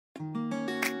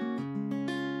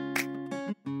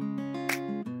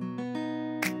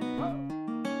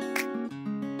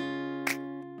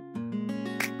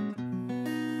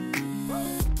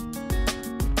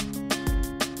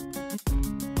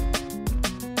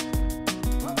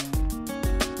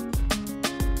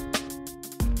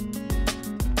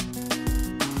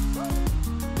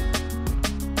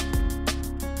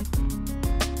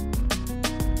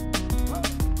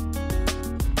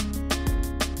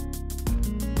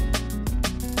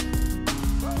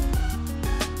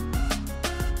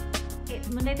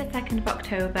Monday the 2nd of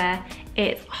October.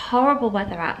 It's horrible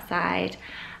weather outside.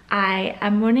 I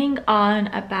am running on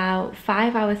about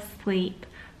 5 hours sleep,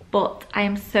 but I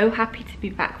am so happy to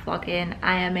be back vlogging.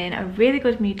 I am in a really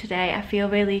good mood today. I feel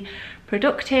really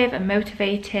productive and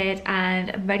motivated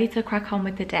and I'm ready to crack on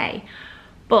with the day.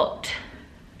 But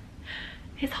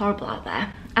it's horrible out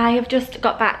there. I have just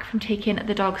got back from taking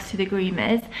the dogs to the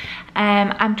groomers.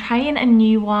 I'm trying a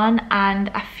new one and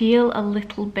I feel a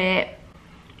little bit,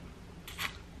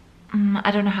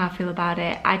 I don't know how I feel about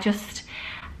it. I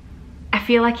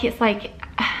feel like it's like,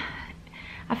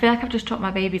 I feel like I've just dropped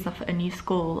my babies off at a new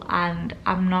school and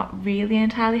I'm not really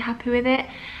entirely happy with it.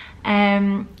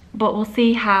 But we'll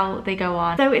see how they go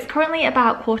on. So it's currently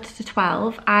about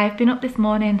 11:45. I've been up this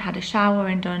morning, had a shower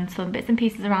and done some bits and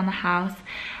pieces around the house.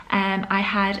 I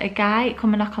had a guy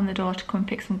come and knock on the door to come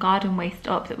pick some garden waste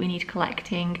up that we need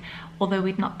collecting, although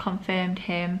we'd not confirmed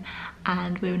him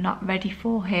and we were not ready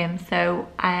for him. So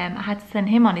I had to send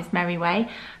him on his merry way.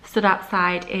 Stood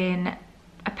outside in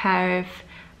a pair of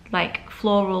like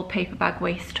floral paper bag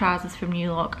waist trousers from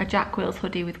New Look, a Jack Wills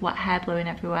hoodie with wet hair blowing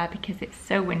everywhere because it's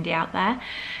so windy out there.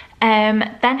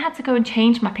 Then had to go and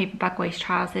change my paper bag waist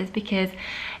trousers because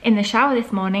in the shower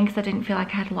this morning, because I didn't feel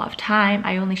like I had a lot of time,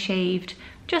 I only shaved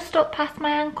just up past my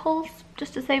ankles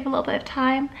just to save a little bit of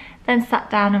time. Then sat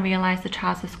down and realised the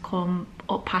trousers come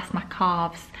up past my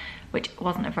calves, which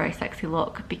wasn't a very sexy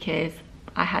look because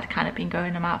I had kind of been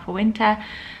growing them out for winter,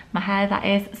 my hair that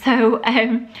is. So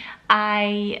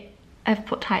I have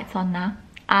put tights on now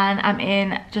and I'm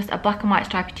in just a black and white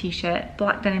stripy t-shirt,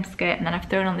 black denim skirt, and then I've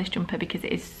thrown on this jumper because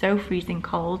it is so freezing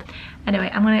cold. Anyway,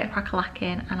 I'm gonna get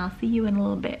crack-a-lacking and I'll see you in a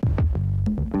little bit.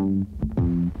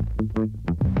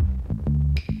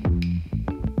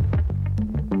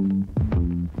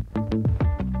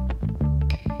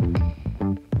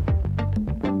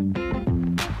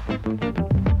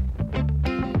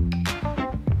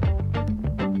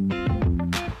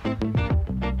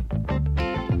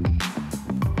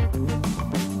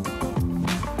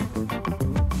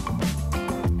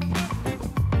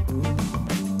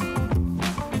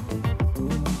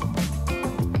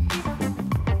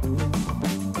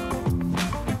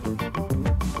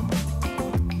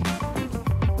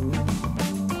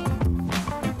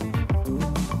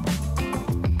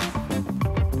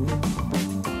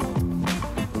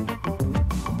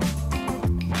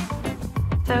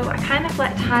 So I kind of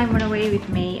let time run away with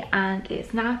me and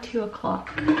it's now 2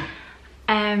 o'clock.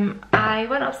 I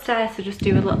went upstairs to just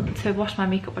do a little, to wash my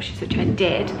makeup brushes, which I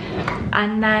did.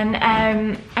 And then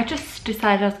I just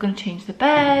decided I was going to change the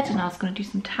bed and I was going to do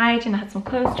some tidying. I had some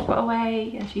clothes to put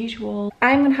away as usual.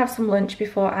 I'm going to have some lunch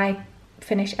before I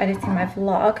finish editing my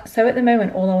vlog. So at the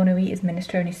moment all I want to eat is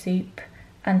minestrone soup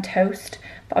and toast,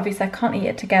 but obviously I can't eat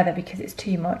it together because it's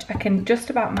too much. I can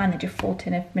just about manage a full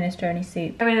tin of minestrone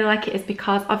soup. I really like it is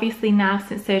because obviously now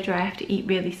since surgery I have to eat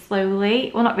really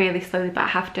slowly. Well, not really slowly, but I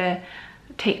have to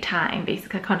take time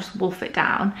basically. I can't just wolf it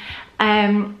down.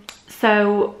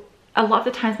 So a lot of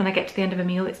the times when I get to the end of a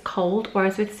meal it's cold,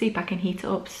 whereas with soup I can heat it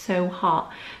up so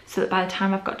hot so that by the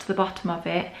time I've got to the bottom of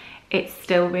it, it's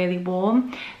still really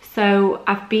warm. So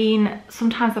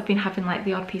sometimes I've been having like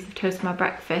the odd piece of toast for my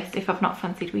breakfast if I've not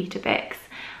fancied Weetabix,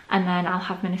 and then I'll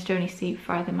have minestrone soup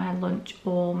for either my lunch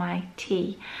or my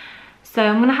tea. So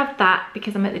I'm gonna have that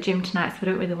because I'm at the gym tonight, so I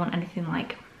don't really want anything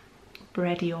like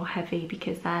bready or heavy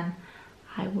because then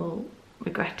I will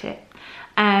regret it.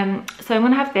 So I'm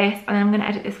gonna have this and then I'm gonna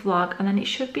edit this vlog and then it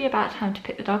should be about time to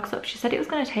pick the dogs up. She said it was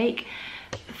gonna take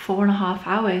 4.5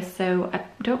 hours, so I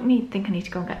don't think I need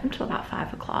to go and get them till about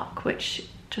 5 o'clock, which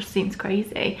just seems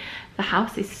crazy. The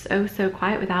house is so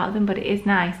quiet without them, but it is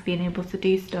nice being able to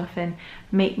do stuff and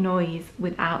make noise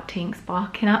without Tinks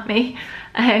barking at me,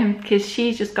 because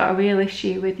she's just got a real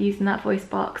issue with using that voice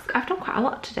box. I've done quite a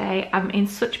lot today. I'm in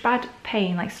such bad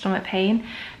pain, like stomach pain,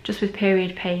 just with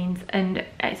period pains, and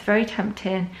it's very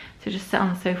tempting to just sit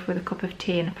on the sofa with a cup of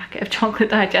tea and a packet of chocolate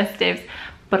digestives,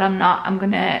 but I'm not. I'm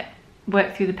gonna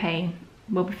work through the pain.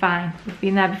 We'll be fine. We've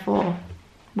been there before.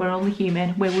 We're only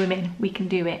human, we're women, we can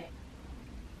do it.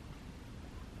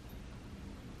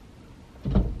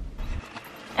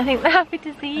 I think they're happy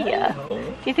to see you.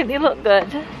 Do you think they look good?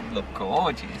 Look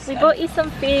gorgeous. We bought you some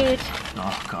food.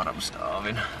 Oh God, I'm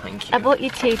starving. Thank you. I bought you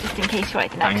 2 just in case you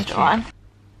wanted an extra one.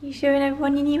 You showing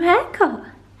everyone your new haircut?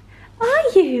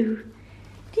 Are you?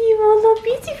 Do you all look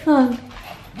beautiful?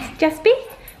 Jaspy?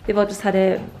 They've all just had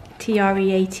a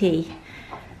TREAT.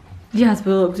 Jasper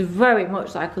looks very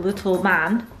much like a little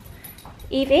man.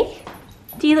 Evie,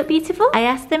 do you look beautiful? I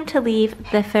asked them to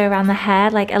leave the fur around the hair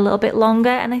like a little bit longer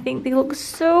and I think they look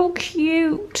so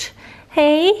cute.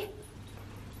 Hey?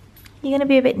 You're gonna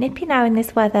be a bit nippy now in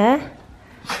this weather.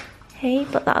 Hey,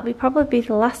 but that'll be probably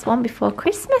the last one before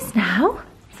Christmas now.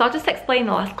 So I'll just explain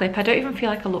the last clip. I don't even feel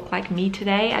like I look like me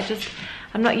today.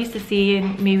 I'm not used to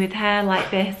seeing me with hair like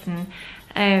this, and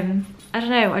I don't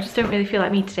know, I just don't really feel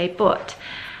like me today. But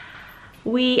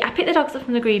I picked the dogs up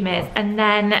from the groomers, and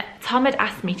then Tom had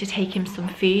asked me to take him some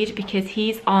food because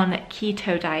he's on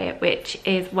keto diet, which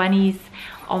is when he's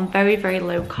on very, very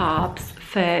low carbs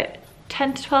for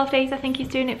 10 to 12 days, I think he's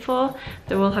doing it for.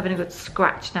 They're all having a good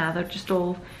scratch now. They're just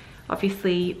all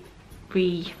obviously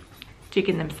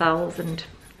rejigging themselves and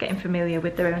getting familiar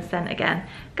with their own scent again.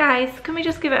 Guys, can we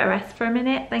just give it a rest for a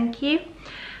minute? Thank you.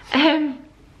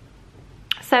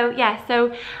 So yeah,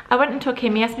 so I went and took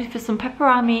him. He asked me for some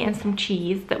pepperoni and some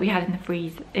cheese that we had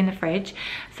in the fridge.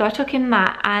 So I took him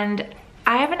that, and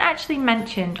I haven't actually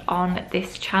mentioned on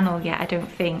this channel yet, I don't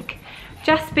think.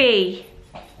 Jaspy!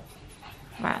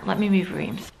 Right, let me move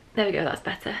rooms. There we go, that's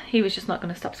better. He was just not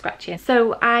going to stop scratching.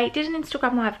 So I did an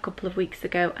Instagram live a couple of weeks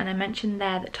ago, and I mentioned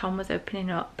there that Tom was opening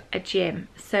up a gym.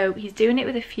 So he's doing it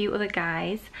with a few other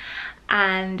guys,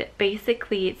 and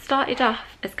basically it started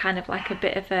off as kind of like a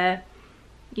bit of a,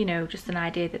 you know, just an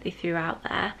idea that they threw out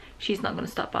there. She's not going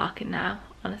to stop barking now,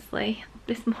 honestly.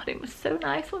 This morning was so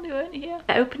nice when they weren't here.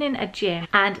 They're opening a gym,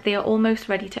 and they are almost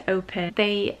ready to open.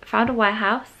 They found a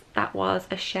warehouse that was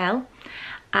a shell,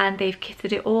 and they've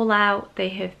kitted it all out. They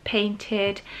have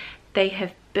painted, they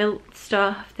have built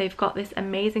stuff. They've got this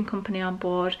amazing company on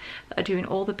board that are doing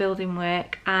all the building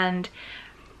work, and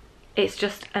it's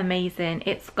just amazing.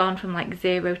 It's gone from like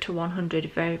 0 to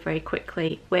 100 very, very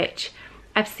quickly, which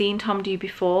I've seen Tom do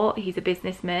before. He's a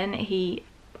businessman. He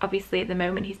obviously at the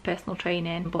moment he's personal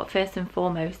training, but first and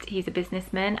foremost he's a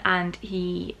businessman, and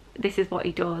this is what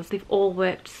he does. They've all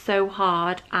worked so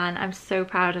hard, and I'm so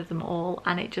proud of them all,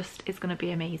 and it just is going to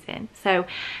be amazing. So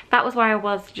that was where I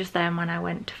was just then when I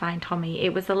went to find Tommy.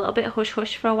 It was a little bit hush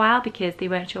hush for a while because they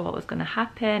weren't sure what was going to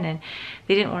happen, and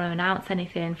they didn't want to announce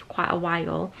anything for quite a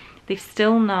while. They've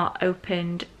still not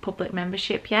opened public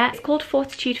membership yet. It's called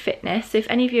Fortitude Fitness, so if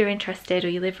any of you are interested or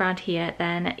you live around here,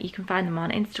 then you can find them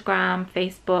on Instagram,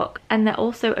 Facebook, and they're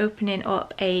also opening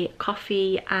up a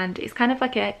coffee, and it's kind of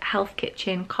like a health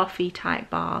kitchen coffee type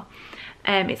bar.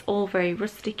 It's all very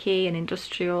rusticy and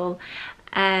industrial.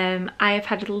 I have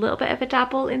had a little bit of a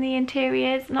dabble in the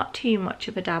interiors, not too much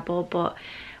of a dabble, but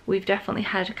we've definitely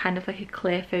had kind of like a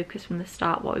clear focus from the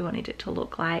start what we wanted it to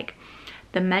look like.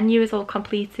 The menu is all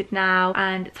completed now,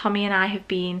 and Tommy and I have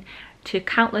been to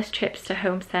countless trips to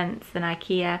Home Sense and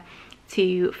IKEA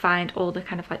to find all the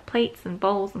kind of like plates and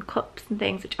bowls and cups and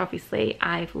things, which obviously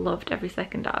I've loved every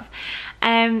second of.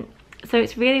 So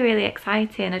it's really, really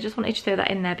exciting. I just wanted to throw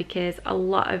that in there because a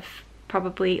lot of,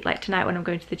 probably like tonight when I'm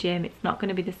going to the gym, it's not going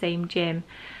to be the same gym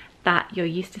that you're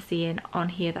used to seeing on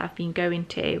here that I've been going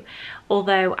to.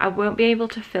 Although I won't be able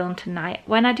to film tonight.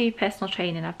 When I do personal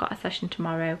training, I've got a session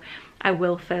tomorrow, I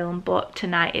will film, but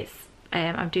tonight it's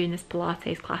I'm doing this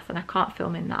Pilates class and I can't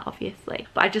film in that obviously.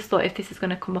 But I just thought if this is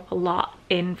going to come up a lot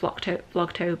in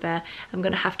Vlogtober, I'm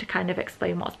going to have to kind of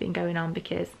explain what's been going on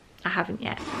because I haven't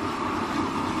yet.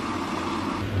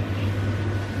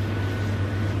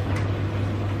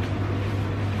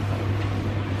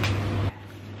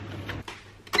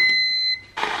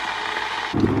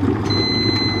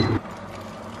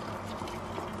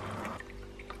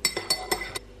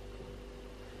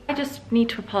 I just need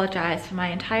to apologise for my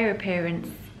entire appearance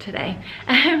today.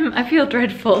 I feel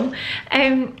dreadful.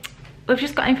 We've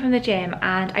just got in from the gym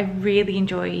and I really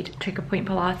enjoyed trigger point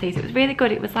Pilates. It was really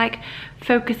good. It was like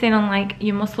focusing on like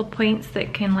your muscle points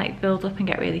that can like build up and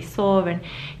get really sore, and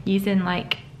using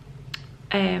like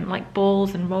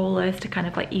balls and rollers to kind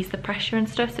of like ease the pressure and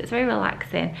stuff. So it's very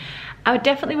relaxing. I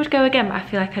definitely would go again, but I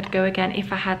feel like I'd go again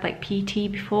if I had like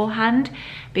PT beforehand,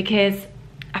 because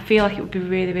I feel like it would be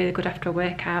really, really good after a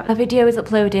workout. The video is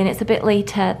uploading. It's a bit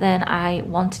later than I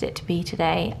wanted it to be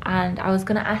today, and I was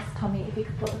gonna ask Tommy if he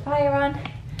could put the fire on,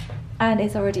 and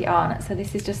it's already on. So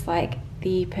this is just like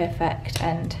the perfect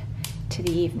end to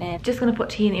the evening. Just gonna put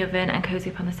tea in the oven and cozy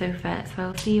up on the sofa. So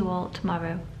I'll see you all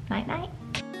tomorrow. Night night.